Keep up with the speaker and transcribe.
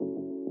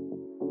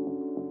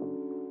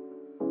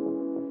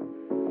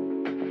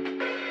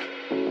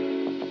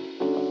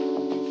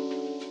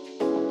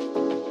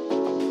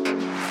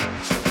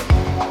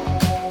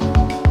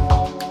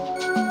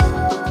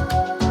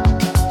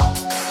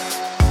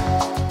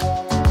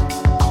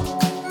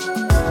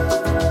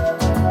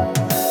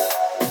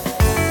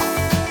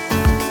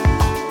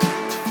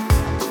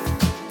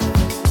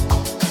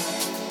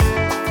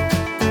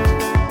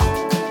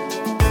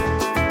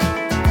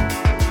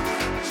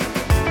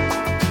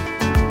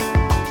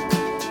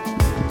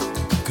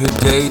Good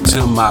day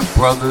to my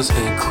brothers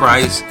in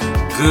Christ.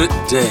 Good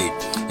day.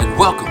 And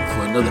welcome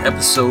for another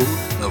episode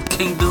of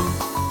Kingdom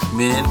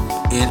Men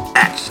in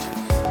Action.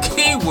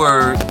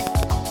 Keyword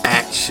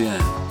action.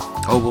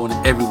 Hope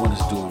everyone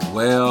is doing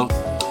well.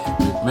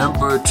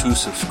 Remember to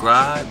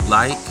subscribe,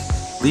 like,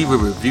 leave a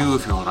review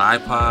if you're on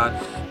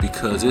iPod,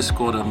 because it's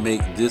going to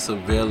make this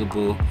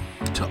available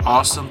to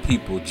awesome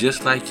people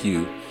just like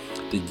you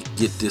to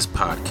get this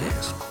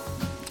podcast.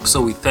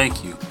 So we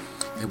thank you,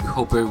 and we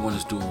hope everyone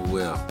is doing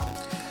well.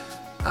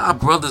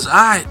 Brothers,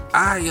 I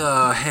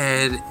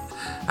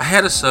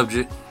had a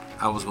subject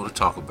I was going to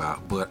talk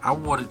about, but I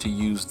wanted to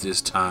use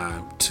this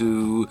time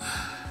to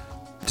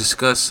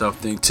discuss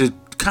something to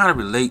kind of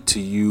relate to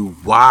you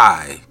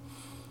why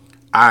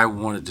I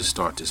wanted to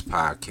start this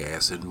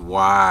podcast and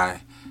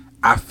why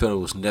I felt it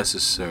was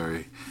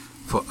necessary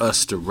for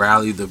us to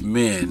rally the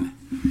men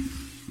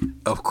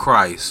of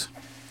Christ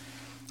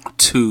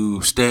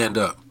to stand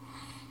up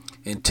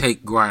and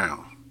take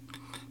ground,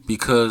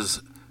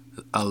 because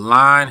a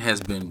line has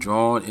been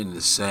drawn in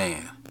the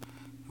sand.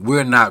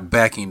 We're not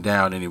backing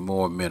down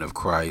anymore, men of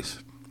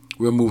Christ.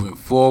 We're moving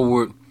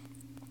forward.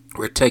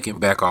 We're taking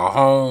back our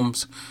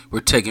homes. We're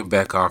taking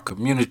back our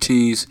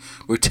communities.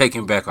 We're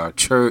taking back our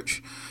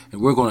church.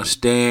 And we're going to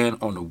stand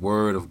on the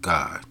word of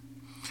God.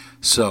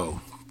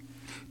 So,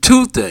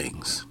 two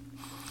things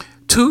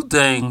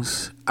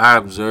I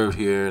observed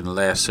here in the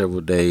last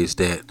several days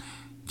that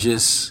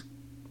just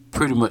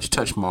pretty much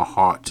touched my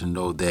heart to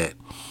know that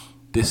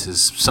this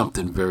is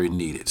something very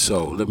needed.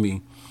 So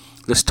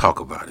let's talk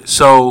about it.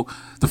 So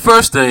the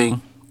first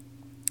thing,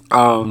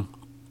 our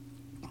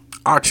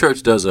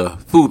church does a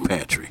food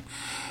pantry,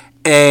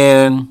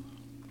 and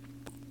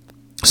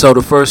so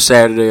the first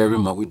Saturday every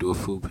month we do a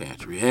food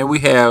pantry, and we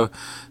have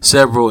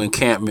several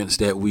encampments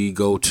that we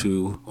go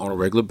to on a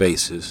regular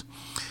basis.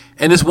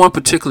 And this one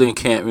particular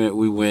encampment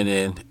we went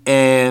in,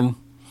 and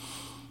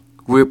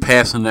we're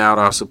passing out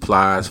our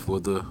supplies for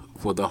the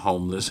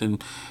homeless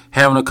and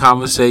having a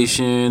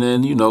conversation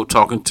and,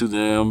 talking to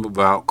them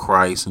about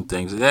Christ and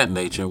things of that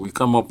nature. And we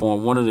come up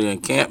on one of the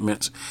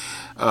encampments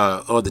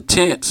or the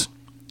tents,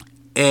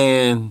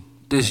 and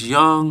this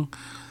young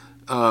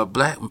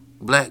black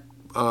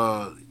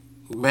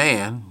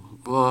man,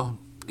 well,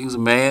 he was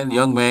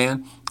young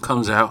man,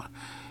 comes out,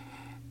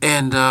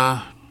 and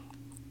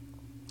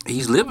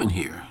he's living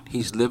here.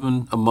 He's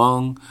living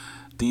among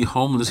the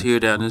homeless here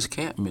down in this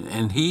encampment.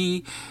 And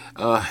he,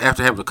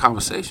 after having a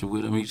conversation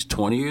with him, he's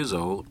 20 years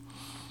old.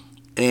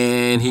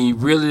 And he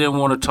really didn't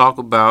want to talk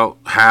about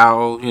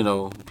how,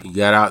 he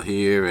got out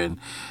here. And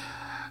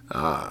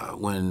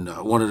when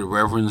one of the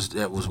reverends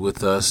that was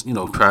with us,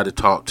 tried to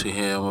talk to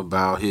him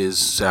about his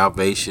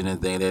salvation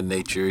and things of that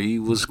nature, he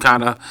was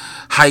kind of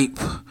hype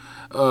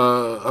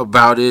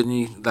about it. And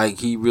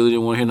he really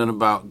didn't want to hear nothing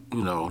about,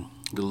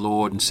 the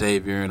Lord and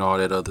Savior and all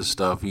that other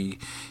stuff.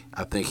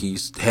 I think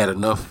he's had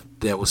enough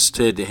that was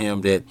said to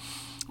him, that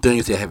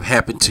things that have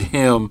happened to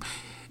him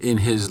in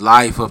his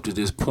life up to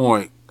this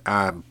point,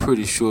 I'm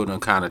pretty sure done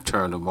kind of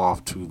turned him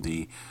off to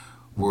the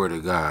Word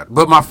of God.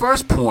 But my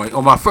first point,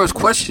 or my first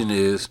question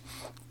is,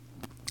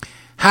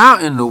 how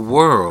in the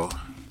world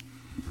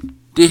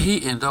did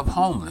he end up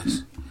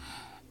homeless?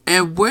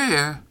 And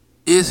where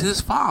is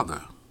his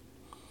father?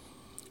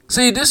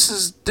 See, this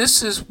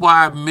is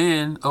why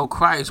men of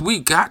Christ, we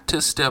got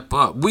to step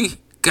up. We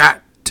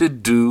got to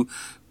do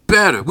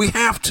better. We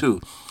have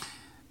to.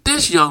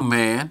 This young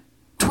man,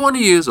 20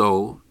 years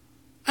old,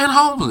 and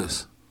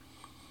homeless.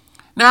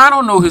 Now, I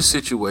don't know his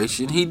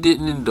situation. He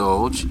didn't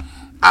indulge.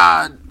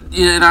 And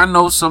I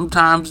know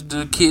sometimes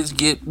the kids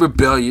get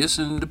rebellious,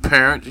 and the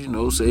parents,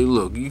 say,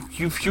 look,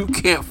 you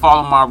can't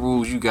follow my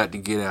rules. You got to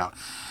get out.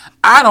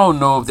 I don't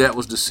know if that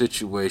was the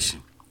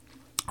situation.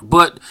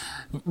 But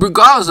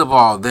regardless of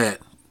all that,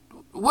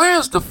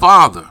 where's the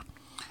father?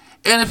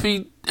 And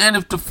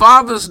if the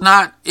father's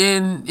not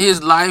in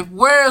his life,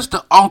 where's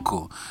the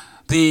uncle,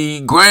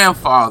 the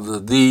grandfather,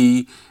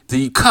 the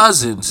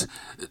cousins?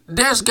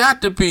 There's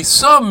got to be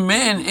some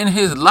men in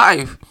his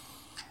life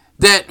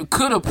that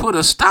could have put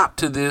a stop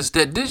to this,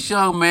 that this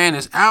young man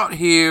is out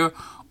here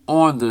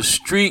on the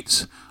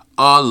streets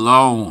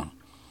alone,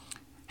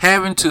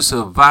 having to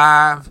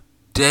survive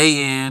day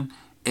in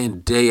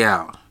and day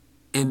out.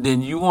 And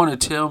then you want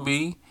to tell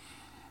me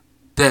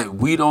that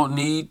we don't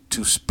need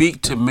to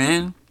speak to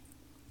men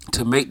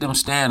to make them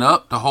stand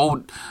up, to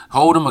hold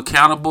them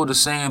accountable, to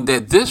saying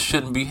that this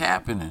shouldn't be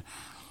happening.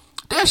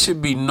 There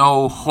should be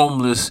no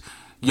homeless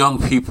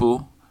young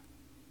people.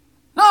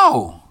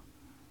 No.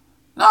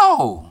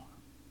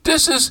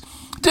 This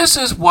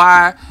is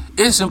why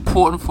it's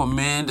important for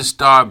men to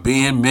start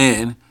being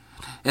men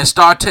and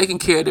start taking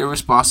care of their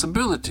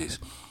responsibilities.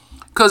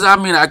 Because,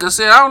 like I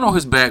said, I don't know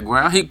his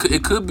background.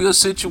 It could be a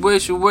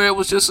situation where it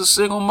was just a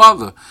single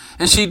mother,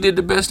 and she did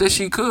the best that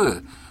she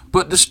could.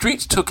 But the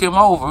streets took him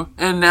over,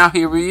 and now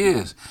here he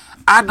is.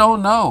 I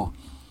don't know.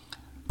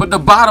 But the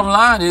bottom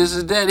line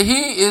is that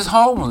he is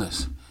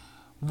homeless.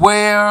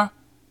 Where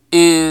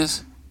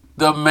is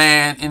the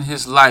man in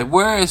his life?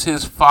 Where is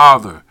his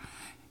father?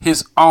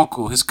 his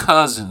uncle, his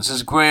cousins,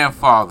 his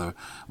grandfather.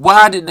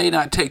 Why did they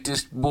not take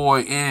this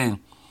boy in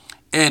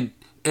and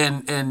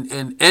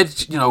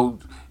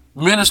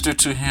minister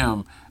to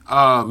him,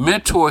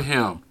 mentor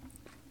him,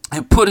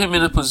 and put him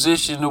in a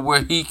position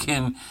where he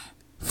can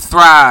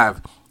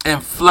thrive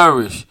and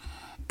flourish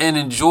and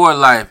enjoy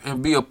life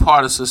and be a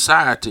part of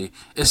society,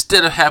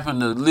 instead of having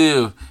to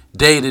live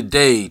day to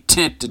day,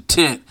 tent to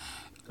tent,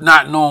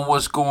 not knowing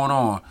what's going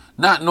on,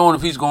 not knowing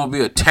if he's going to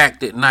be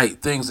attacked at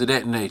night, things of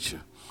that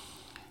nature.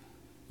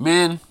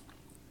 Men,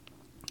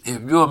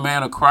 if you're a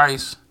man of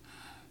Christ,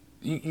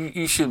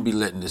 you shouldn't be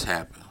letting this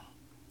happen.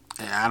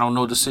 And I don't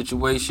know the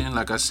situation,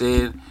 like I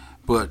said,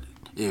 but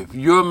if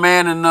you're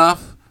man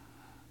enough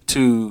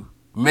to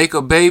make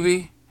a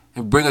baby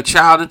and bring a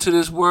child into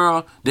this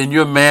world, then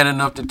you're man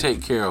enough to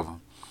take care of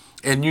them.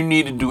 And you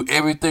need to do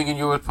everything in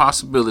your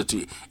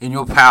responsibility, in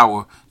your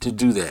power to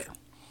do that.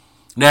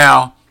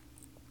 Now,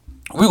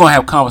 we're going to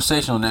have a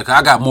conversation on that, because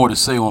I got more to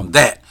say on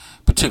that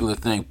particular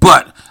thing.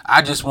 But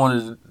I just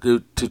wanted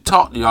to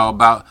talk to y'all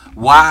about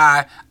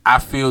why I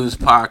feel this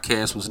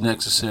podcast was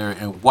necessary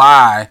and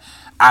why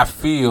I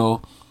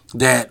feel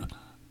that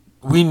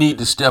we need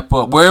to step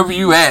up. Wherever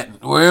you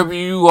at, wherever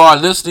you are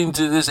listening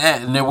to this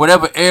at, and in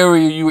whatever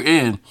area you're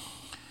in,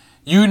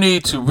 you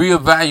need to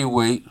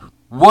reevaluate,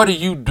 what are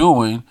you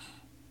doing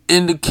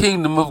in the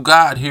kingdom of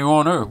God here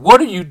on earth? What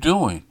are you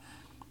doing?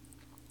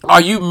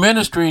 Are you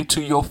ministering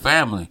to your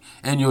family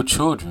and your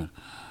children?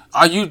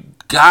 Are you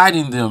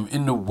guiding them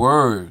in the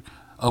word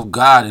of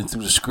God and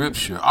through the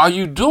scripture? Are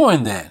you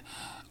doing that?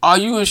 Are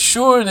you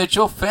ensuring that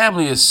your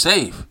family is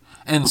safe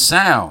and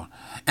sound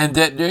and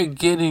that they're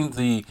getting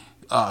the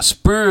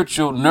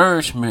spiritual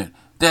nourishment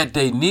that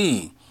they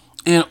need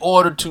in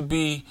order to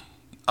be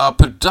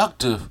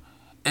productive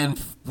and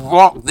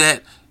walk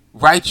that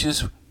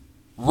righteous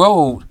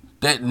road,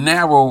 that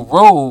narrow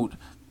road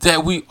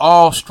that we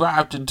all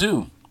strive to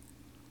do?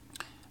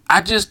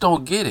 I just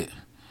don't get it.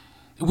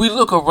 We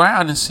look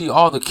around and see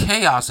all the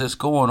chaos that's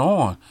going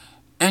on,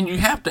 and you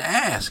have to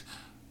ask,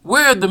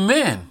 where are the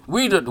men?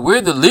 We're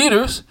the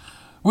leaders.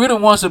 We're the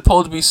ones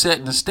supposed to be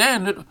setting the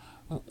standard.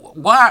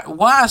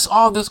 Why is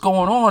all this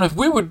going on? If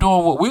we were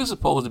doing what we were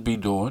supposed to be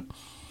doing,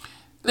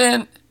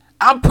 then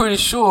I'm pretty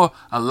sure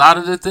a lot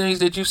of the things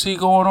that you see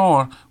going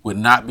on would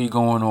not be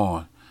going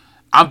on.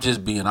 I'm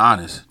just being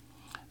honest.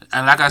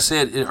 And like I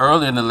said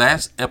earlier in the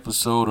last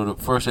episode, or the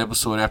first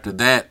episode after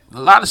that, a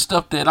lot of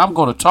stuff that I'm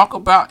going to talk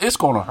about, it's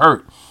going to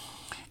hurt.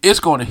 It's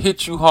going to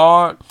hit you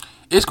hard.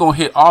 It's going to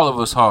hit all of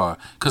us hard.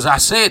 Because I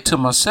say it to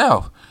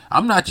myself.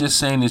 I'm not just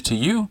saying this to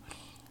you.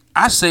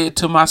 I say it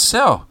to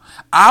myself.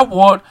 I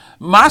want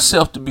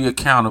myself to be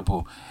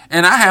accountable.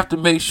 And I have to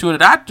make sure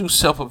that I do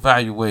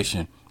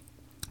self-evaluation,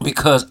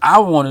 because I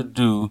want to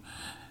do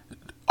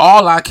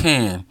all I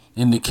can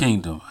in the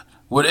kingdom.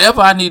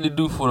 Whatever I need to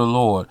do for the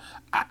Lord,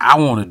 I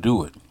want to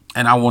do it.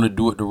 And I want to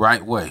do it the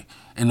right way.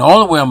 And the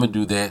only way I'm going to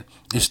do that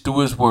is through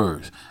his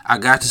words. I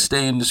got to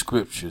stay in the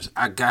scriptures.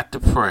 I got to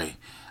pray.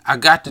 I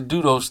got to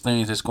do those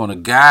things that's going to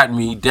guide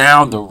me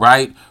down the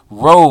right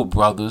road,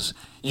 brothers.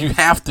 You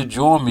have to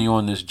join me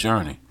on this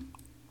journey.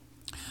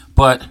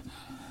 But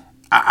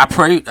I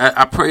pray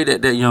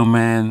that that young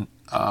man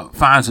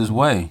finds his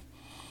way.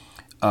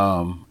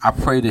 I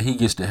pray that he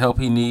gets the help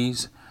he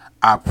needs.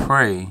 I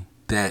pray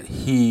that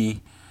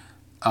he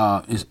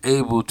is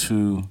able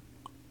to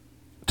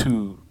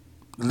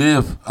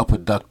live a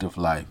productive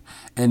life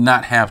and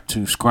not have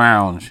to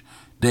scrounge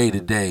day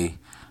to day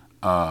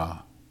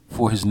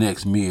for his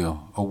next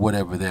meal or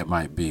whatever that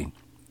might be.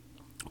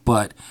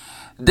 But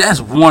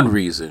that's one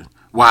reason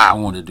why I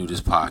want to do this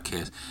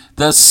podcast.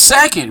 The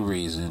second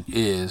reason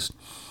is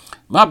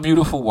my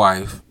beautiful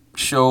wife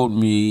showed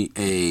me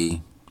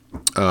a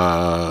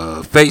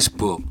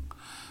Facebook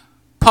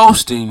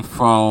posting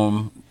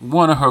from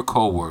one of her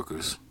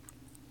co-workers.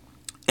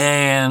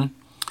 And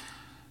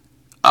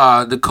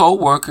the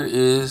co-worker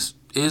is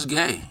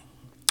gay.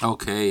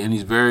 Okay, and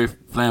he's very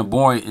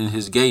flamboyant in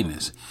his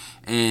gayness.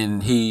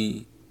 And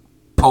he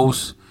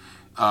posts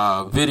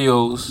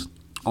videos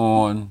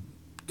on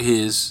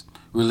his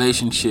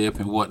relationship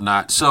and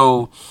whatnot.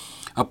 So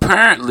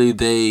apparently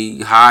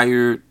they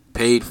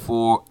paid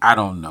for, I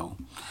don't know,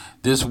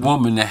 this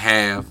woman to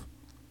have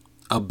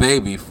a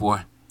baby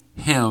for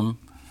him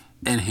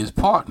and his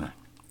partner.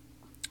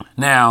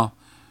 Now,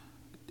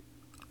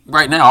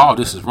 right now, all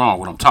this is wrong,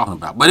 what I'm talking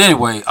about. But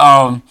anyway,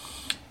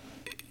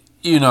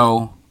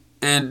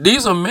 and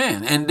these are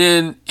men. And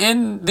then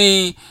in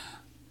the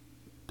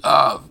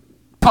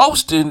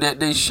posting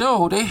that they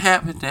show, they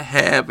happen to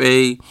have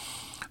a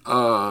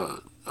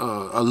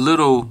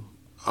little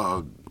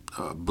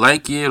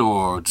blanket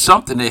or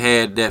something they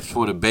had that's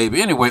for the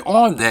baby. Anyway,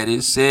 on that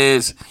it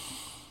says,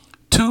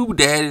 two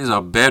daddies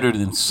are better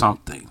than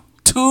something.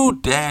 Two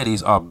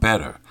daddies are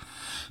better.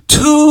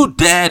 Two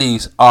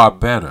daddies are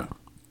better.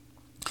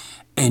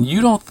 And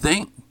you don't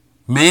think,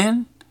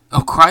 men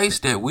of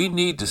Christ, that we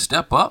need to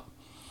step up?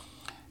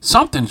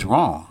 Something's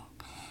wrong.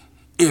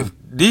 If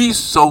these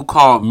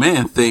so-called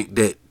men think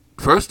that,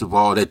 first of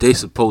all, that they're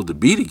supposed to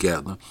be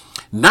together,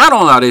 Not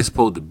only are they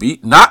supposed to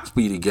not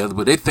be together,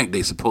 but they think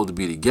they're supposed to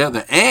be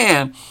together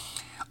and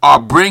are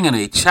bringing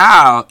a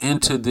child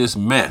into this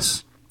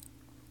mess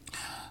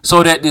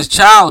so that this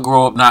child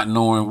grow up not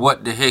knowing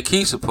what the heck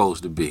he's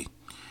supposed to be.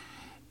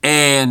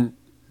 And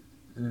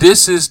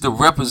this is the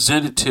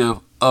representative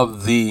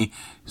of the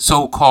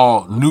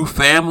so-called new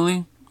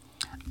family.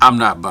 I'm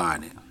not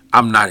buying it.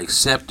 I'm not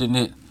accepting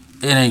it.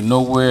 It ain't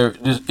nowhere.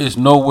 It's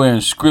nowhere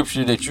in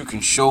scripture that you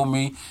can show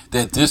me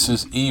that this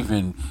is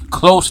even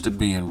close to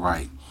being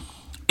right.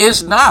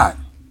 It's not.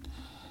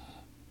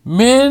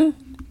 Men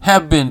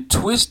have been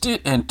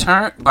twisted and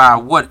turned by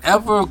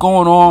whatever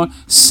going on.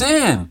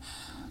 Sin.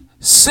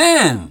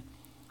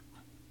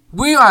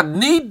 We are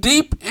knee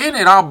deep in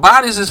it. Our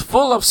bodies is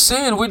full of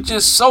sin. We're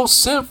just so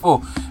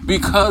sinful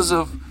because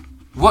of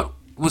what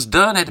was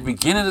done at the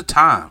beginning of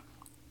time.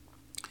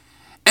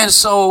 And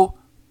so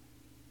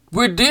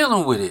we're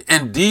dealing with it.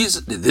 And this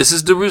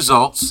is the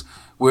results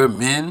where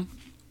men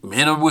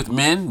are with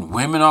men,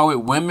 women are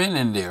with women,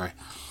 and they're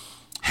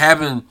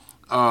having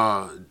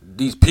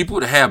these people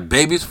to have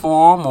babies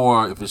for them,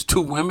 or if it's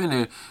two women,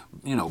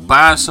 they're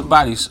buying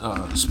somebody's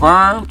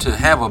sperm to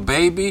have a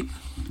baby.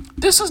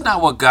 This is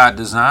not what God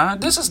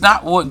designed. This is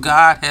not what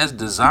God has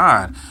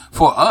designed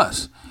for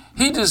us.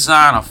 He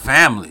designed a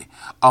family,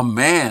 a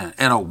man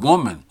and a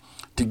woman,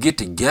 to get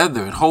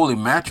together in holy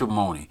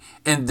matrimony,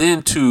 and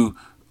then to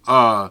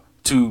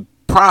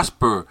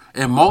prosper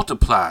and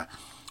multiply,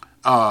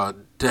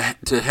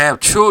 to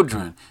have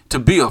children, to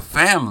be a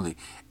family,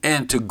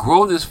 and to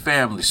grow this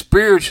family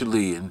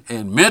spiritually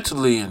and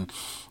mentally, and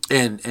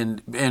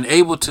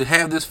able to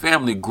have this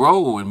family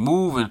grow and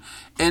move,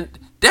 and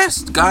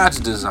that's God's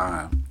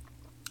design.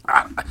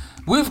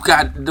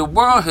 The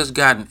world has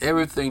gotten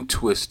everything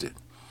twisted,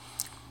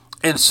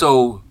 and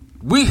so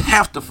we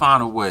have to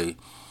find a way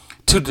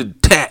to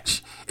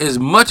detach as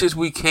much as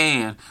we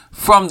can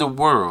from the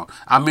world.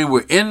 I mean,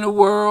 we're in the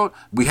world.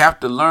 We have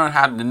to learn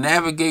how to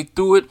navigate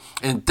through it.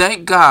 And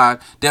thank God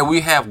that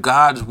we have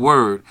God's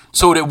word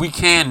so that we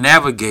can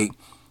navigate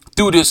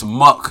through this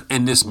muck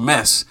and this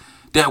mess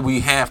that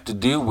we have to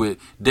deal with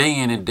day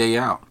in and day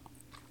out.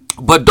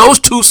 But those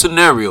two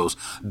scenarios,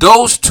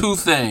 those two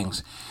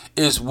things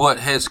is what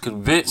has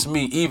convinced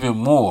me even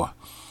more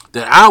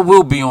that I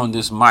will be on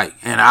this mic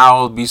and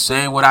I'll be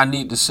saying what I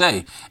need to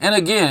say. And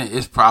again,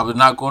 it's probably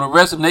not going to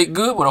resonate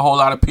good with a whole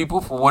lot of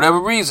people for whatever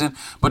reason,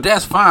 but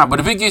that's fine.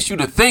 But if it gets you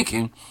to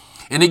thinking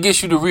and it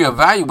gets you to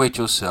reevaluate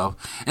yourself,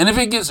 and if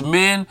it gets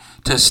men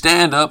to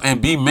stand up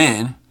and be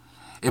men,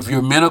 if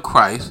you're men of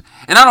Christ,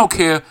 and I don't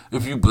care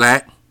if you're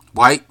black,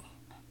 white,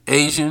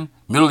 Asian,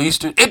 Middle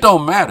Eastern, it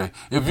don't matter.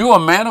 If you're a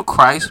man of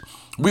Christ,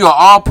 we are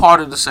all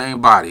part of the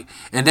same body.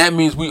 And that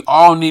means we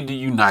all need to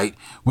unite.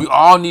 We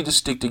all need to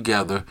stick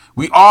together.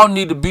 We all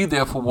need to be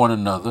there for one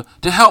another,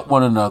 to help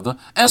one another,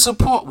 and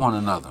support one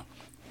another.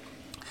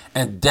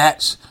 And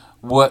that's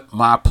what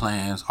my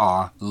plans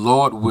are.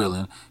 Lord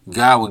willing,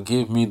 God will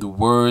give me the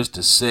words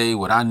to say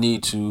what I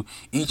need to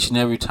each and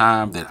every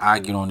time that I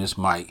get on this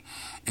mic.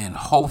 And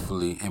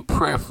hopefully and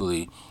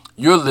prayerfully,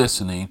 you're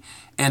listening.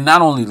 And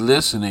not only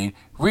listening,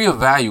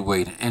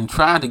 reevaluating and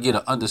trying to get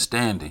an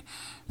understanding.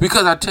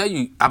 Because I tell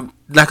you,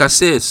 like I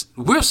said,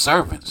 we're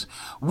servants.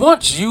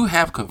 Once you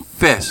have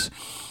confessed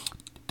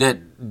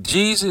that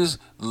Jesus,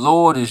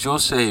 Lord, is your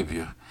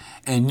Savior,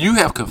 and you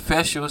have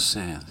confessed your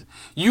sins,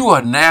 you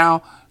are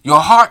now,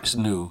 your heart's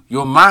new,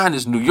 your mind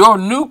is new, you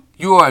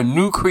are a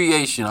new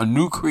creation, a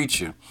new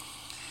creature.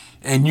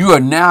 And you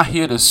are now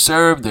here to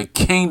serve the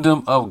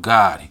kingdom of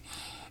God.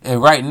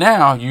 And right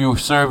now, you're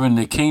serving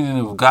the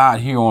kingdom of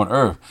God here on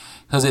earth.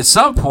 Because at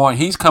some point,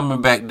 he's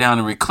coming back down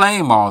and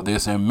reclaim all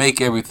this and make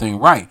everything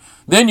right.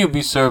 Then you'll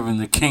be serving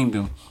the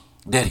kingdom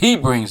that he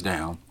brings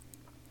down.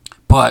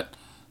 But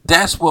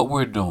that's what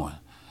we're doing.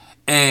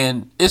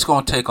 And it's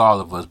going to take all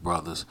of us,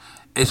 brothers.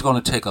 It's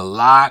going to take a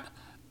lot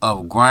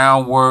of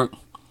groundwork.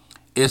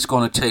 It's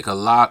going to take a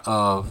lot.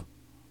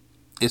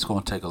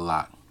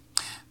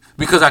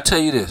 Because I tell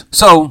you this.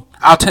 So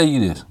I'll tell you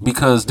this.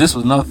 Because this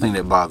was another thing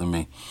that bothered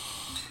me.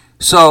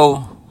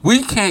 So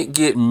we can't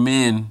get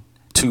men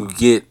to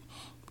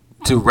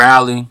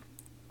rally,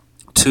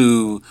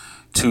 to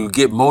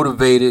get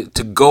motivated,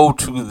 to go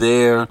to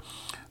their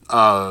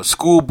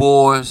school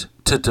boards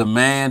to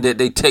demand that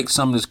they take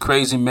some of this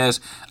crazy mess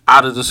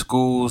out of the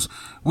schools.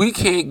 We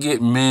can't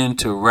get men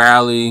to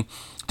rally,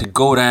 to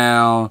go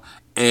down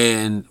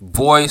and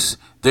voice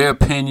their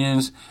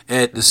opinions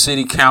at the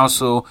city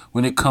council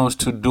when it comes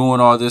to doing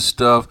all this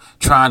stuff,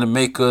 trying to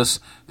make us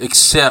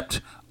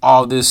accept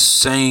all this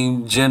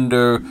same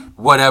gender,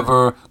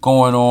 whatever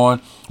going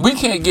on. We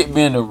can't get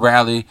men to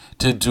rally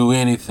to do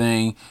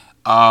anything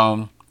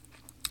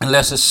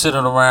unless it's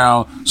sitting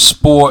around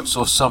sports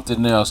or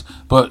something else.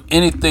 But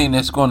anything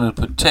that's going to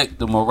protect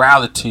the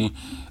morality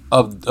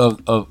of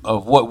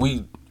what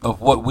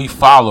we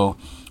follow,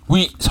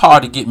 it's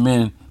hard to get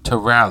men to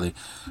rally.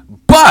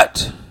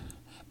 But,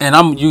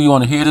 and you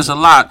want to hear this a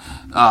lot.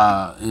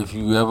 If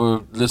you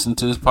ever listen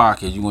to this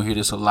podcast, you're going to hear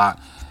this a lot.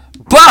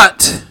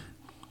 But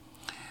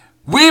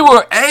we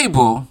were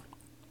able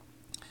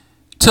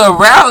to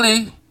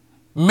rally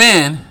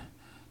men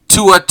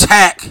to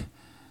attack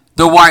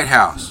the White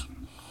House.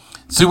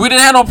 See, we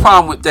didn't have no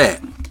problem with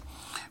that.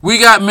 We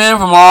got men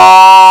from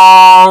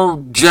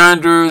all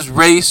genders,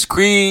 race,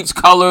 creeds,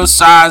 colors,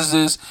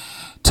 sizes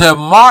to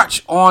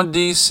march on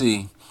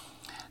D.C.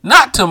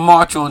 Not to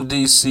march on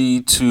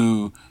D.C.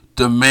 to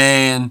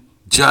demand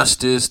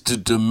justice, to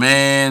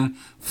demand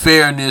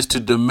fairness, to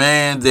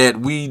demand that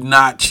we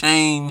not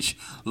change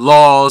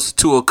laws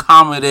to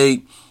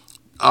accommodate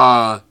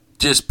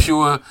just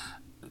pure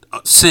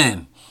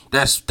sin.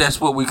 That's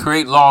what we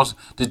create, laws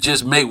to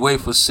just make way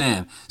for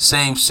sin,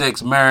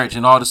 same-sex marriage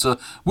and all this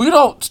stuff. We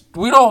don't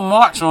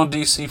march on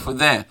D.C. for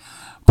that,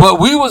 but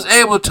we was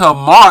able to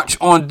march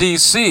on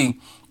D.C.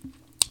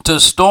 to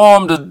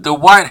storm the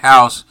White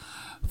House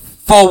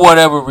for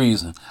whatever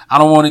reason. I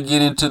don't want to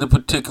get into the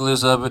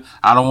particulars of it.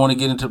 I don't want to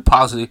get into the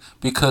politics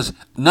because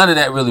none of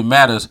that really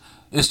matters.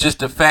 It's just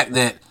the fact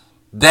that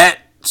that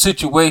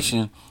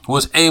situation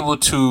was able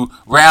to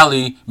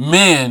rally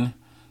men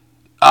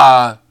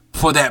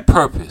for that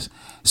purpose.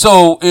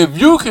 So if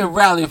you can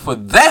rally for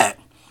that,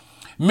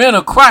 men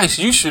of Christ,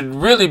 you should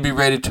really be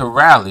ready to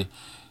rally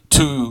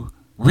to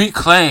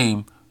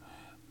reclaim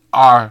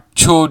our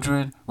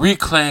children,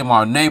 reclaim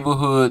our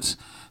neighborhoods,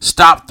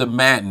 stop the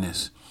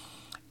madness.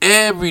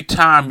 Every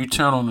time you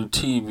turn on the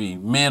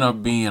TV, men are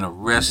being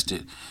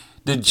arrested.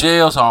 The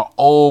jails are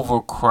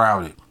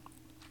overcrowded.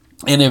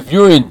 And if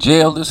you're in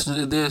jail listening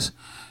to this,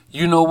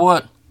 you know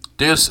what?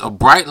 There's a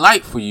bright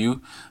light for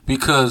you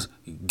because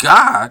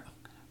God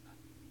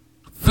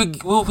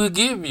will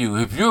forgive you.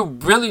 If you're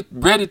really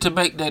ready to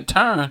make that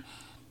turn,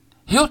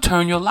 He'll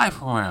turn your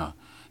life around.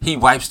 He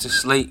wipes the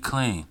slate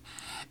clean.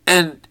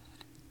 And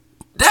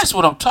that's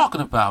what I'm talking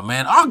about,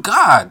 man. Our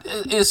God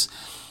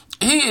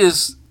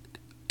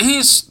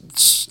He's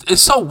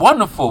so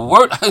wonderful.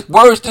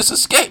 Words just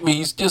escape me.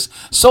 He's just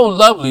so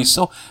lovely.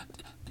 So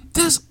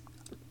this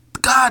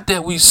God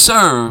that we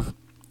serve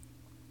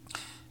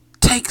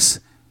takes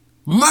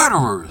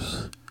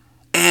murderers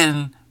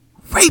and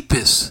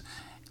rapists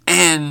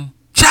and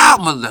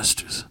child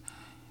molesters,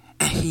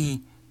 and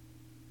He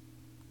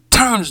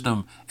turns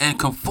them and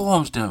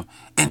conforms them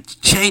and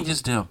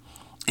changes them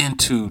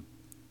into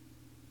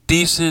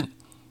decent,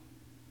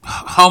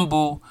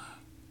 humble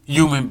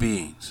human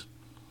beings.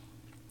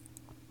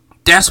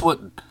 That's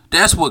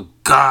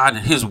what God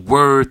and His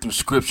word through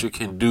Scripture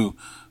can do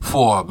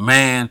for a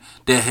man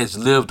that has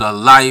lived a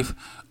life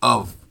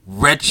of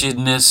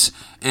wretchedness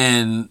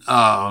and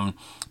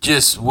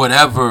just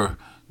whatever,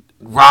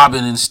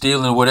 robbing and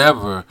stealing,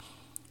 whatever.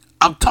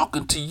 I'm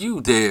talking to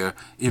you there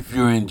if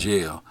you're in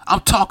jail.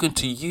 I'm talking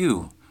to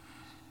you,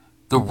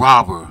 the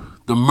robber,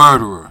 the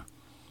murderer.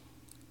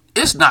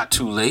 It's not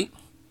too late.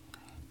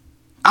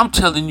 I'm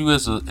telling you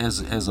as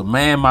a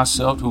man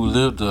myself who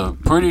lived a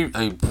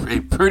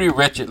pretty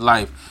wretched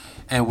life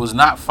and was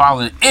not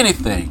following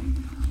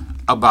anything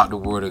about the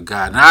Word of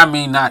God. And I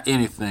mean not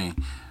anything.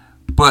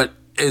 But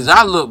as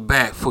I look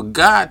back, for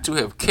God to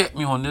have kept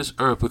me on this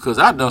earth, because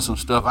I've done some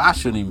stuff I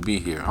shouldn't even be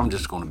here. I'm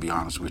just going to be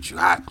honest with you.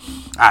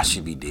 I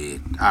should be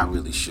dead. I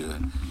really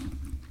should.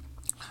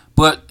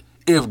 But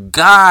if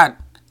God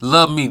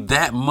loved me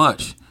that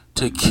much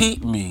to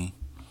keep me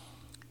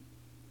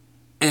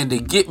and to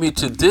get me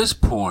to this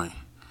point,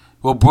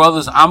 well,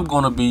 brothers, I'm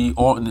going to be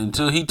on,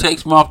 until He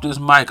takes me off this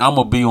mic, I'm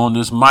going to be on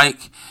this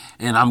mic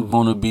and I'm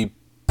going to be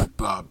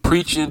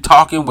preaching,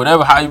 talking,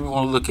 whatever, how you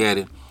want to look at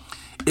it.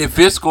 If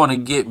it's going to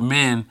get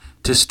men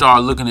to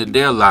start looking at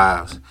their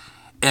lives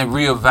and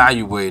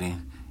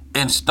reevaluating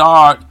and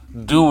start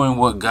doing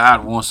what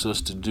God wants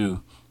us to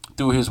do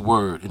through His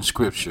word and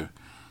Scripture,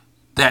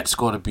 that's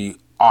going to be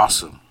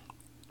awesome.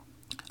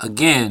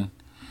 Again,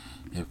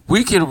 if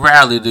we can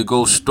rally to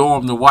go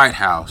storm the White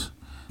House,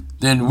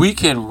 then we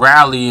can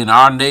rally in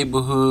our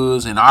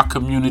neighborhoods, in our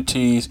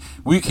communities.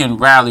 We can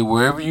rally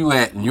wherever you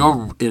at,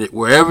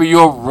 wherever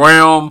your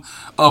realm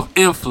of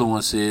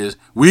influence is.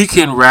 We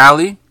can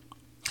rally.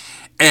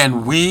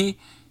 And we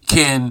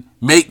can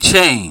make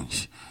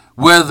change,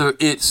 whether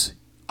it's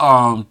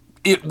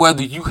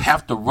whether you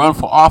have to run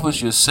for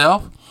office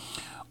yourself,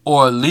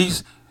 or at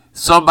least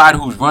somebody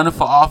who's running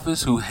for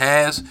office who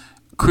has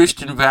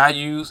Christian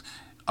values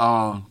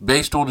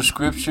based on the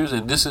Scriptures,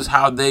 and this is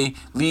how they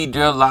lead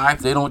their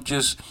life. They don't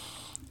just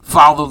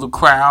follow the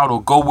crowd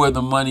or go where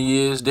the money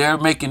is. They're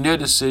making their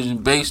decision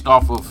based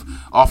off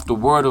the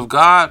Word of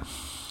God.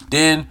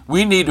 Then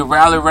we need to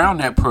rally around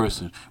that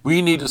person.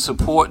 We need to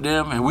support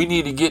them, and we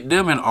need to get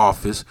them in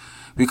office,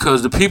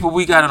 because the people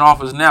we got in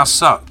office now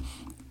suck.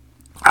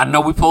 I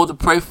know we're supposed to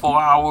pray for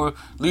our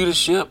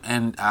leadership,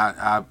 and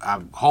I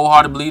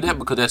wholeheartedly believe that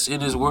because that's in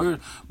His word.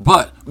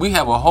 But we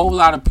have a whole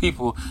lot of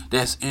people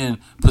that's in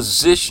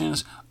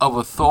positions of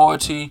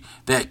authority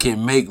that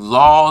can make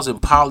laws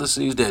and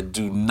policies that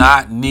do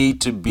not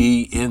need to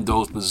be in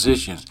those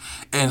positions.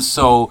 And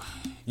so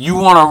you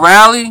want to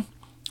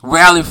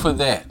rally for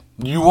that.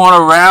 You want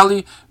to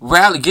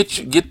rally,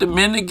 get the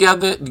men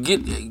together,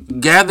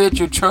 gather at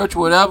your church,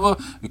 whatever,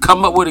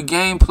 come up with a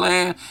game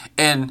plan,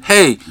 and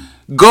hey,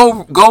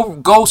 go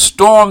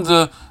storm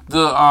the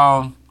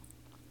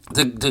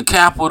the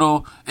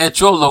Capitol at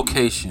your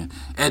location,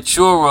 at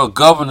your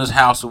governor's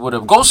house or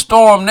whatever. Go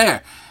storm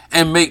there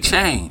and make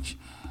change.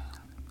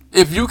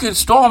 If you can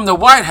storm the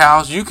White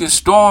House, you can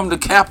storm the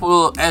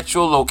Capitol at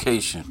your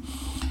location.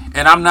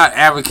 And I'm not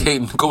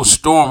advocating to go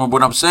storm.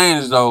 What I'm saying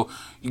is, though,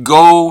 you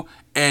go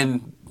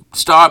and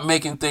start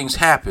making things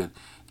happen.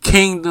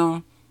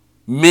 Kingdom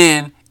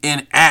men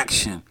in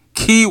action.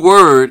 Key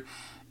word,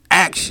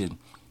 action.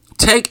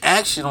 Take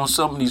action on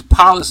some of these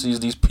policies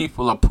these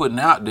people are putting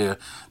out there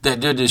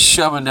that they're just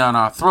shoving down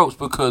our throats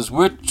because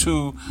we're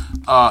too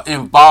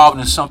involved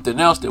in something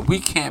else that we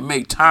can't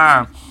make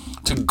time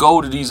to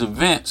go to these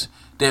events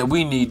that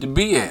we need to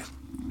be at.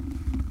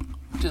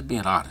 Just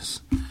being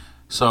honest.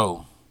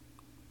 So,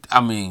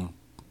 I mean,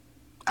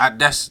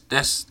 that's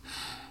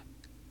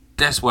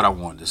what I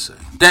wanted to say.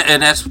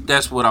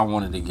 That's what I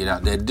wanted to get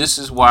out there. This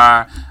is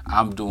why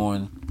I'm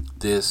doing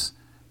this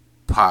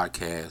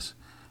podcast.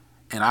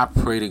 And I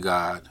pray to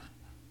God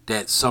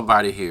that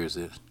somebody hears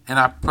it. And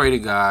I pray to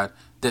God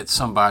that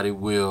somebody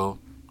will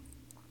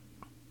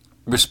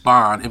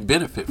respond and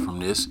benefit from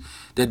this.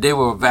 That they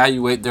will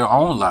evaluate their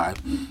own life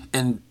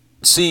and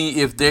see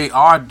if they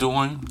are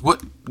doing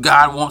what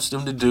God wants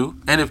them to do.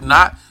 And if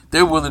not,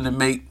 they're willing to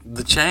make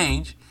the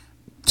change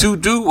to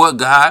do what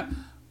God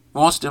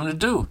wants them to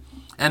do.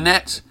 And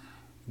that's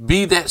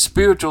be that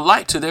spiritual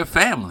light to their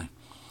family,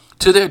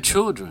 to their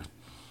children.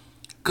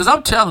 Because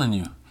I'm telling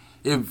you,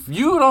 if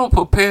you don't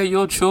prepare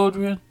your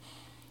children,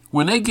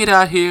 when they get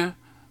out here,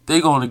 they're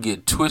going to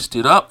get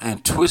twisted up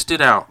and twisted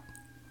out.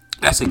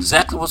 That's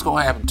exactly what's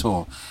going to happen to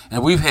them.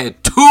 And we've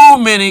had too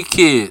many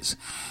kids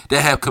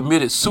that have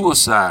committed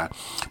suicide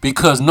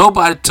because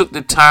nobody took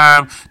the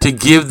time to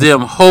give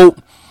them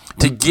hope,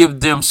 to give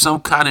them some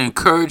kind of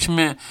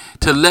encouragement,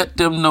 to let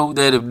them know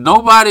that if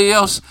nobody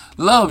else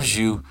loves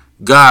you,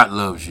 God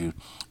loves you.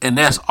 And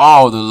that's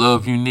all the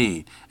love you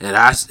need. And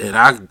I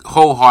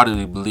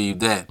wholeheartedly believe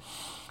that.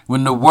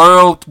 When the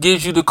world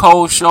gives you the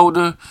cold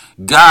shoulder,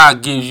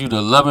 God gives you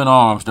the loving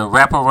arms to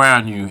wrap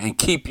around you and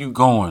keep you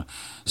going.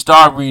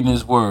 Start reading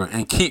His Word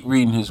and keep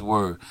reading His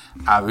Word.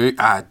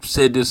 I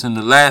said this in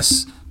the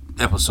last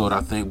episode,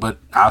 I think, but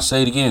I'll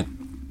say it again.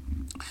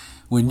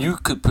 When you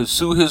could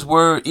pursue His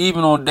Word,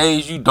 even on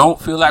days you don't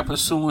feel like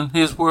pursuing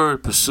His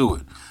Word, pursue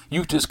it.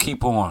 You just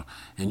keep on,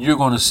 and you're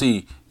going to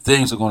see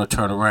things are going to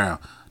turn around.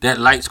 That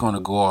light's going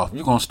to go off.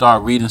 You're going to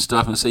start reading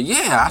stuff and say,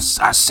 yeah,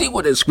 I see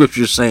what that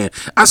scripture is saying.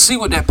 I see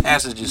what that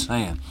passage is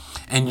saying.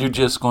 And you're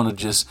just going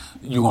to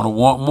you're going to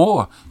want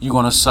more. You're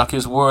going to suck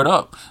His Word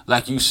up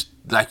like you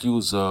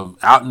was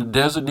out in the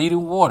desert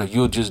needing water.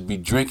 You'll just be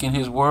drinking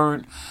His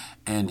Word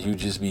and you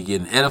just be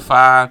getting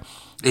edified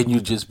and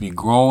you just be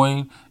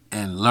growing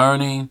and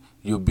learning.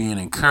 You're being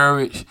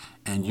encouraged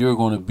and you're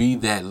going to be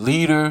that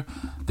leader,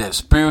 that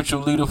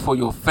spiritual leader for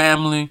your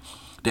family,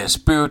 that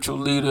spiritual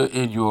leader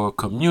in your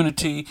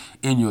community,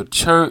 in your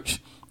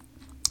church.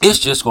 It's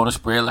just going to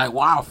spread like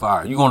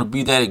wildfire. You're going to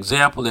be that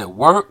example at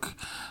work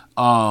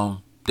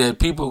that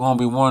people are going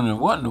to be wondering,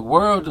 what in the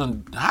world,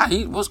 and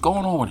what's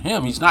going on with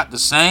him? He's not the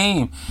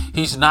same.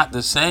 He's not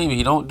the same.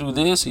 He don't do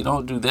this. He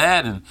don't do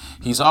that. And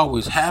he's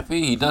always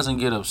happy. He doesn't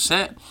get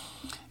upset.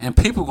 And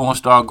people are going to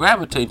start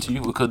gravitating to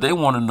you because they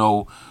want to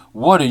know,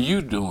 what are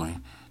you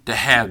doing to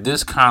have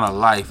this kind of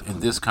life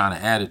and this kind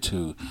of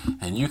attitude?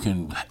 And you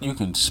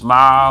can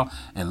smile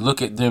and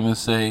look at them and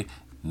say,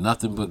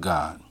 nothing but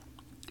God.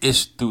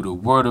 It's through the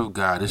Word of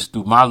God. It's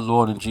through my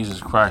Lord and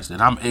Jesus Christ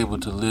that I'm able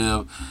to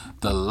live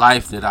the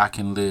life that I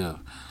can live.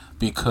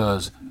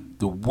 Because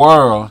the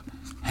world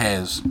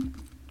has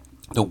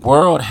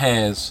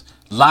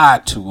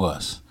lied to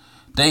us.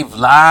 They've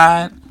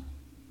lied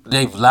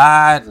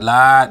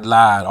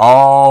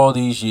all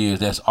these years.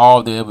 That's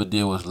all they ever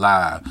did was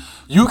lie.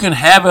 You can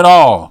have it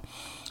all.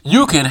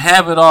 You can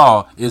have it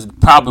all is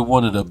probably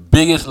one of the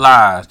biggest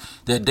lies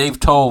that they've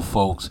told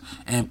folks,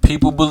 and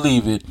people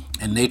believe it,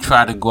 and they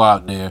try to go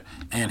out there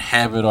and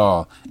have it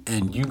all,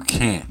 and you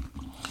can't.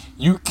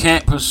 You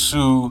can't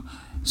pursue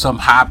some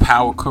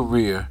high-powered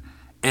career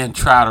and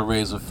try to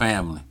raise a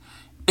family.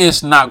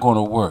 It's not going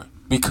to work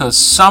because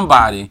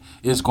somebody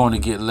is going to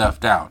get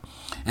left out,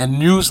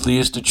 and usually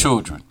it's the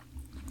children.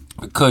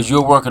 Because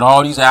you're working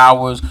all these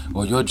hours,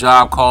 or your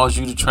job calls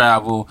you to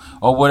travel,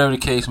 or whatever the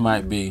case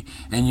might be,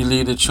 and you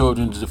leave the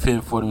children to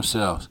defend for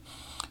themselves.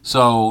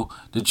 So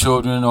the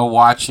children are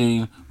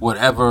watching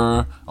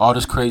whatever, all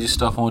this crazy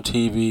stuff on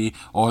TV,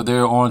 or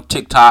they're on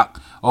TikTok,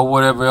 or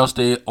whatever else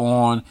they're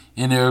on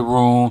in their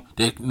room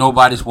that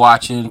nobody's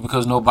watching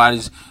because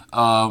nobody's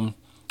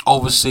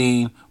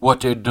overseeing what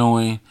they're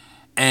doing,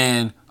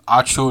 and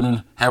our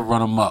children have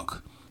run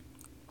amok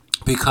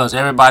because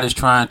everybody's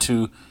trying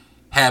to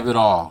have it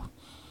all.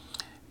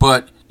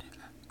 But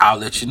I'll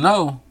let you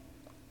know,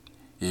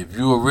 if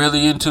you are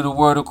really into the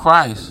Word of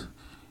Christ,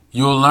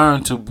 you'll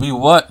learn to be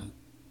what?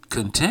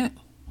 Content.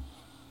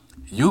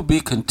 You'll be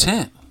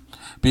content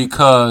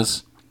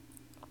because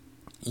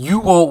you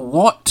won't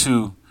want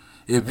to.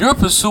 If you're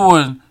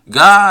pursuing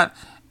God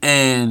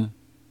and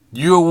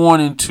you're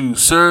wanting to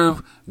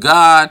serve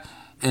God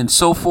and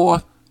so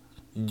forth,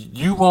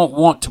 you won't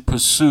want to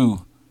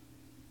pursue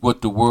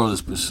what the world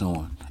is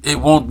pursuing. It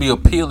won't be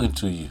appealing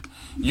to you.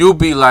 You'll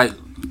be like,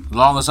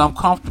 long as I'm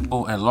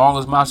comfortable and long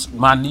as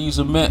my needs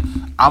are met,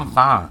 I'm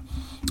fine.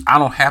 I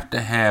don't have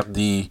to have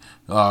the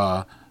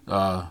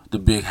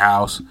big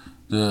house,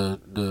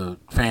 the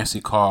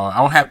fancy car. I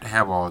don't have to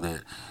have all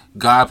that.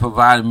 God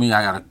provided me.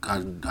 I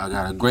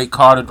got a great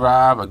car to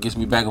drive. It gets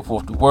me back and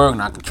forth to work,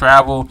 and I can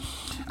travel.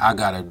 I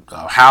got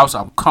a house.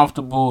 I'm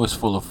comfortable. It's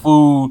full of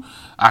food.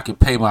 I can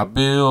pay my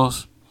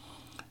bills.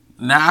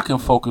 Now I can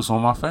focus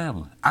on my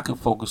family. I can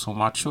focus on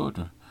my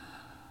children.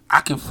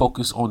 I can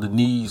focus on the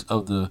needs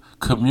of the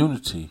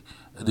community,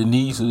 the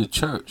needs of the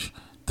church,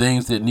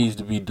 things that needs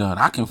to be done.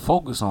 I can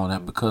focus on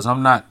that because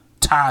I'm not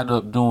tied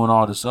up doing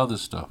all this other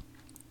stuff.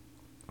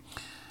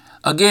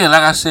 Again,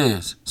 like I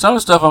said, some of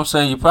the stuff I'm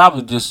saying, you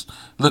probably just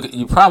look at,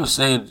 you probably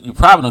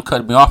done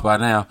cut me off by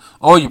now,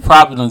 or you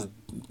probably done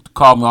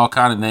call me all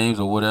kind of names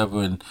or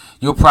whatever, and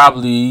you'll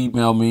probably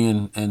email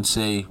me and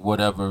say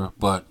whatever,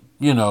 but,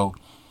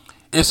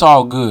 it's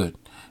all good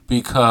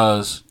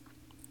because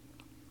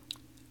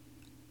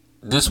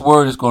this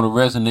word is going to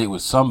resonate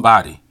with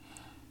somebody.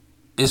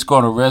 It's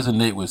going to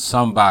resonate with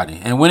somebody.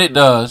 And when it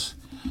does,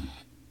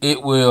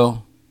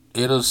 it'll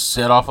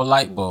set off a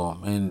light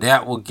bulb, and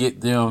that will get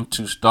them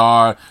to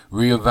start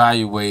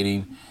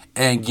reevaluating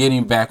and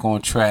getting back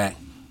on track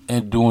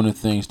and doing the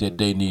things that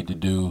they need to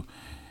do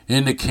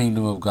in the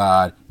kingdom of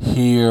God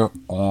here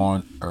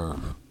on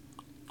earth.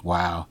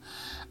 Wow.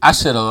 I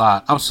said a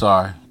lot. I'm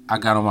sorry. I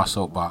got on my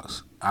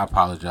soapbox. I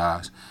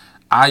apologize.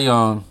 I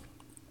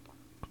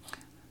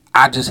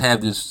just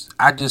have this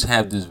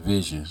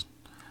vision.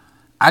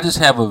 I just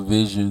have a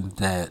vision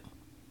that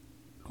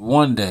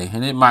one day,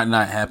 and it might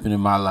not happen in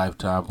my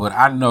lifetime, but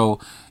I know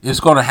it's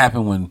going to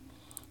happen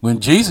when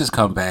Jesus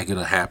come back.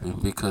 It'll happen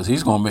because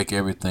he's going to make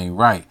everything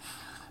right.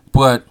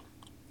 But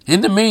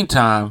in the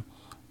meantime,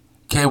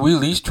 can we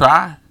at least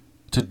try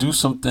to do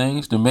some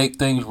things to make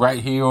things right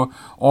here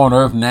on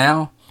earth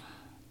now?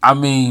 I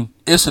mean,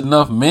 it's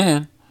enough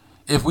men.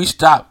 If we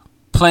stop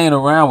playing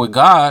around with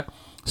God,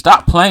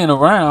 stop playing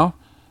around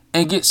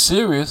and get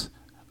serious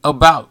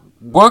about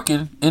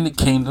working in the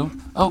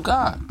kingdom of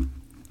God.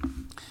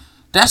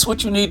 That's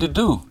what you need to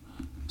do.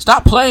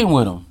 Stop playing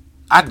with him.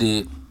 I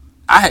did.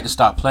 I had to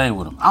stop playing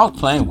with him. I was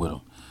playing with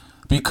him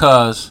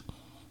because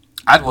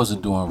I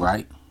wasn't doing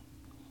right.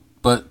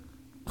 But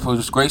for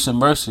his grace and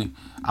mercy,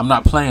 I'm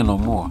not playing no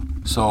more.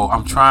 So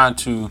I'm trying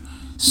to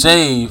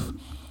save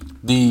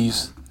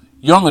these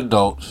young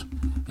adults.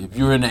 If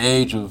you're in the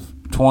age of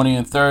 20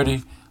 and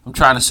 30, I'm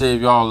trying to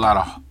save y'all a lot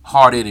of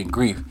heartache and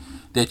grief,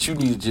 that you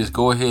need to just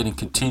go ahead and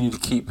continue to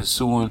keep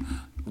pursuing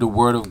the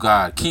word of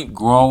God. Keep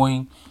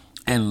growing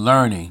and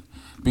learning,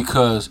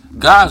 because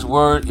God's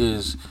word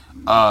it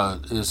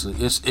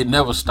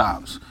never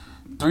stops.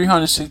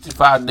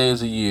 365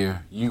 days a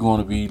year, you're going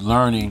to be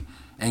learning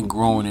and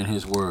growing in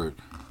his word.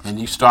 And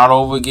you start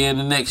over again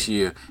the next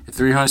year. In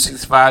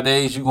 365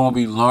 days, you're going to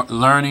be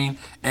learning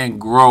and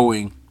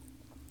growing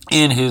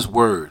in his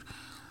word.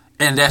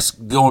 And that's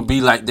going to be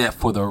like that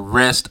for the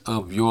rest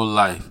of your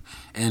life.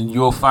 And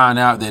you'll find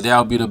out that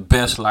that'll be the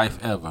best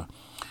life ever.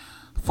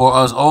 For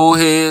us old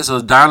heads,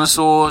 us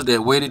dinosaurs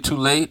that waited too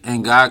late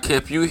and God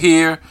kept you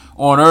here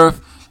on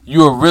earth,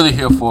 you are really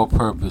here for a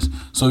purpose.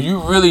 So you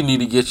really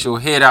need to get your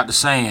head out the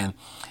sand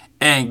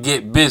and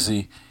get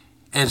busy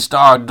and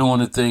start doing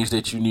the things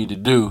that you need to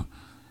do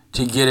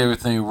to get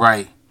everything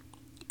right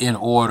in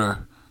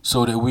order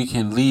so that we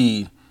can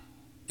lead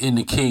in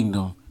the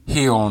kingdom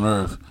here on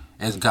earth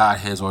as God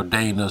has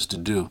ordained us to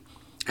do.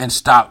 And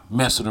stop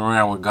messing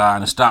around with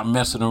God and stop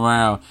messing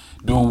around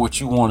doing what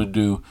you want to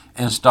do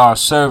and start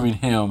serving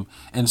him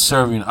and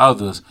serving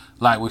others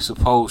like we're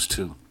supposed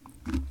to.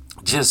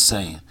 Just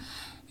saying.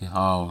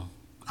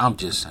 I'm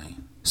just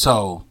saying.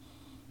 So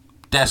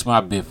that's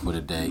my bit for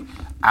today.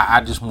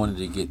 I just wanted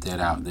to get that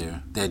out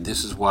there, that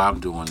this is why I'm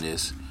doing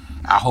this.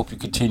 I hope you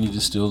continue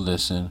to still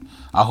listen.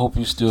 I hope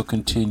you still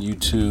continue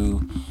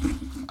to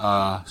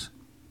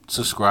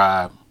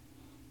subscribe,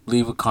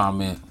 leave a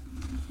comment.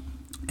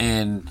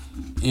 And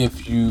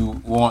if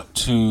you want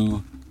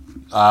to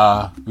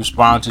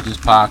respond to this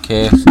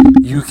podcast,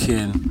 you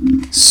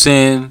can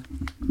send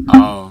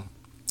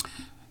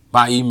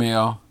my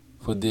email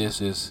for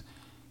this is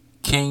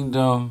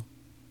Kingdom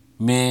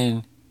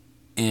Men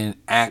in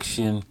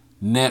Action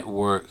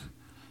Network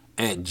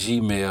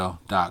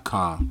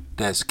 @gmail.com.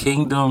 That's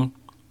Kingdom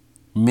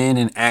Men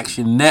in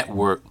Action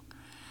Network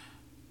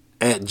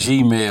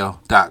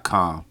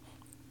 @gmail.com.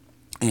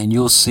 And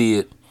you'll see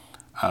it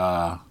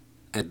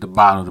at the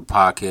bottom of the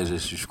podcast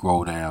as you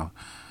scroll down.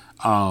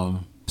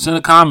 Send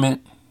a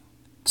comment.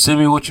 Send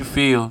me what you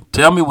feel.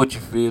 Tell me what you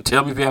feel.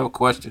 Tell me if you have a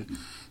question.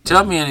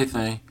 Tell me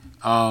anything.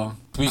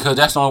 Because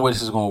that's the only way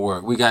this is going to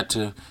work.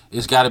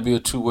 It's got to be a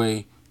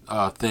two-way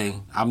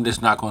thing. I'm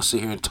just not going to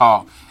sit here and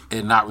talk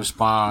and not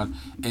respond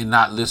and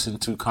not listen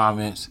to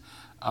comments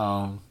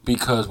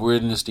because we're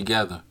in this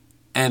together.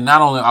 And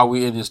not only are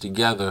we in this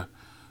together,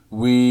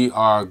 we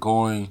are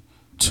going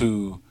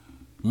to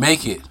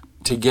make it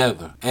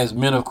together. As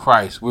men of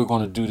Christ, we're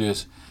going to do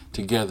this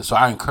together. So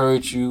I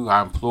encourage you,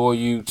 I implore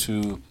you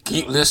to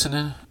keep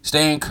listening,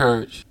 stay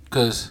encouraged,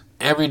 because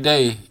every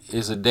day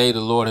is a day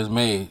the Lord has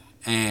made.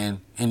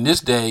 And in this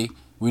day,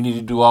 we need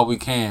to do all we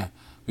can,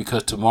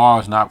 because tomorrow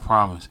is not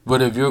promised.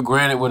 But if you're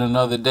granted with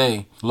another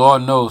day,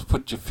 Lord knows,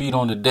 put your feet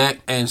on the deck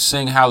and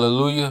sing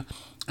hallelujah,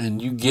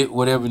 and you get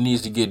whatever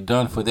needs to get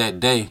done for that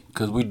day,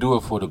 because we do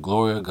it for the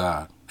glory of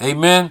God.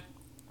 Amen.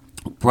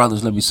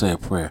 Brothers, let me say a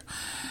prayer.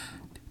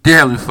 Dear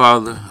Heavenly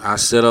Father, I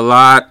said a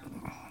lot.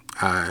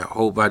 I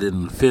hope I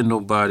didn't offend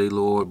nobody,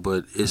 Lord,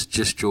 but it's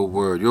just your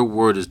word. Your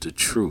word is the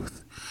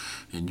truth.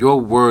 And your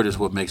word is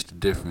what makes the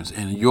difference.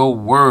 And your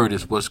word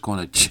is what's going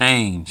to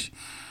change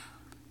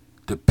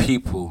the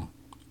people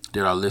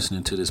that are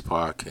listening to this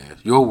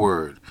podcast. Your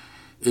word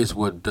is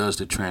what does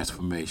the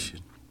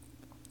transformation.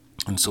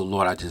 And so,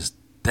 Lord, I just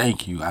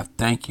thank you. I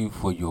thank you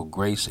for your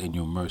grace and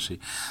your mercy.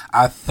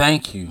 I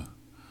thank you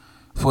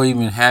for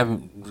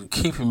even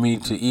keeping me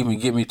to even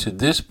get me to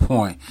this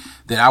point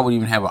that I would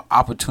even have an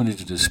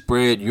opportunity to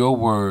spread your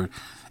word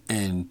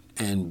and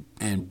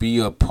be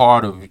a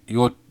part of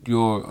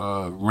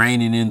your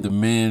reining in the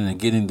men and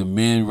getting the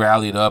men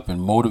rallied up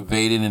and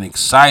motivated and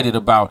excited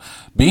about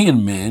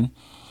being men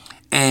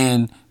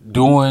and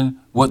doing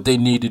what they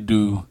need to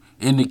do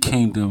in the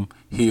kingdom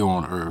here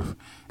on earth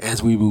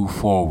as we move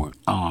forward.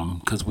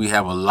 Because we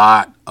have a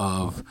lot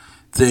of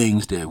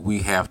things that we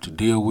have to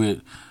deal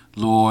with,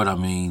 Lord. I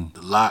mean,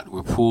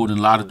 we're pulled in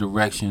a lot of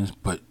directions,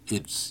 but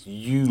it's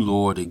you,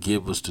 Lord, that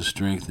give us the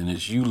strength, and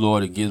it's you,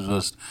 Lord, that gives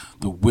us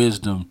the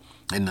wisdom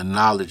and the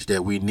knowledge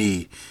that we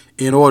need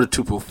in order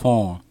to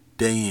perform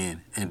day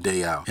in and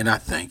day out. And I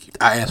thank you.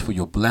 I ask for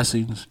your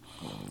blessings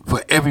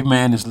for every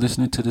man that's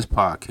listening to this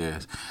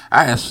podcast.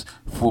 I ask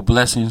for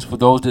blessings for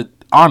those that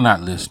are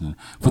not listening,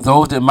 for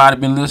those that might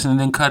have been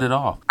listening and cut it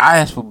off. I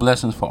ask for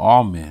blessings for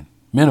all men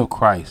of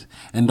Christ,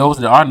 and those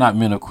that are not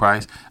men of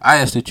Christ. I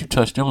ask that you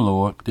touch them,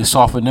 Lord, that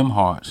soften them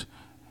hearts,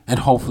 and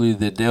hopefully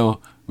that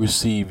they'll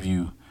receive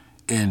you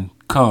and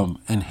come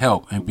and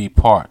help and be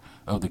part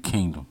of the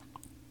kingdom.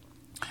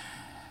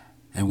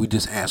 And we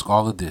just ask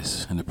all of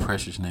this in the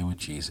precious name of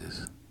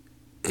Jesus.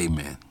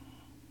 Amen.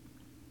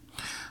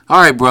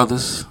 All right,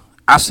 brothers,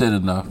 I said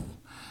enough.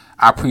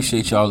 I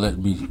appreciate y'all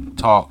letting me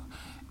talk.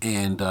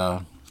 And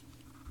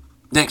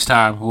next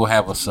time we'll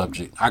have a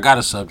subject. I got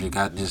a subject.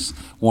 I just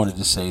wanted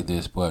to say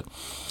this. But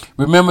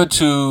remember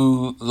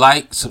to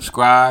like,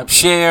 subscribe,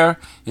 share.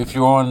 If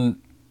you're on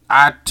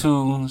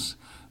iTunes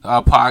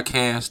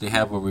podcast, they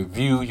have a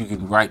review. You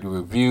can write the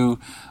review.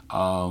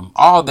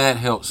 All that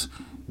helps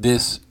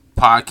this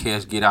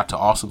podcast get out to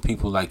awesome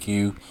people like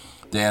you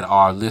that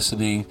are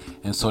listening,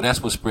 and so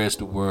that's what spreads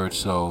the word.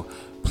 So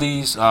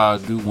please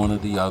do one or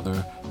the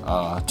other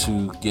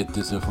to get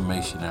this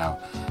information out.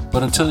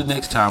 But until the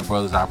next time,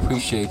 brothers, I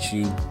appreciate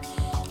you.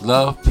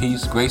 Love,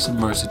 peace, grace, and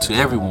mercy to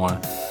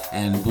everyone,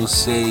 and we'll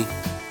say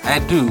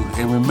adieu.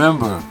 And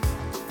remember,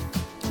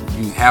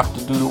 you have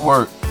to do the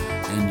work,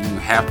 and you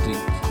have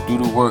to do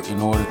the work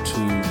in order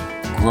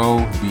to grow,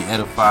 be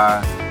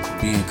edified,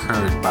 be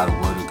encouraged by the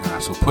word of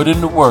God. So put in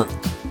the work.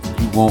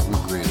 You won't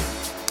regret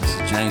it. This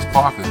is James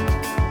Parker.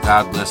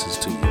 God blesses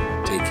to you.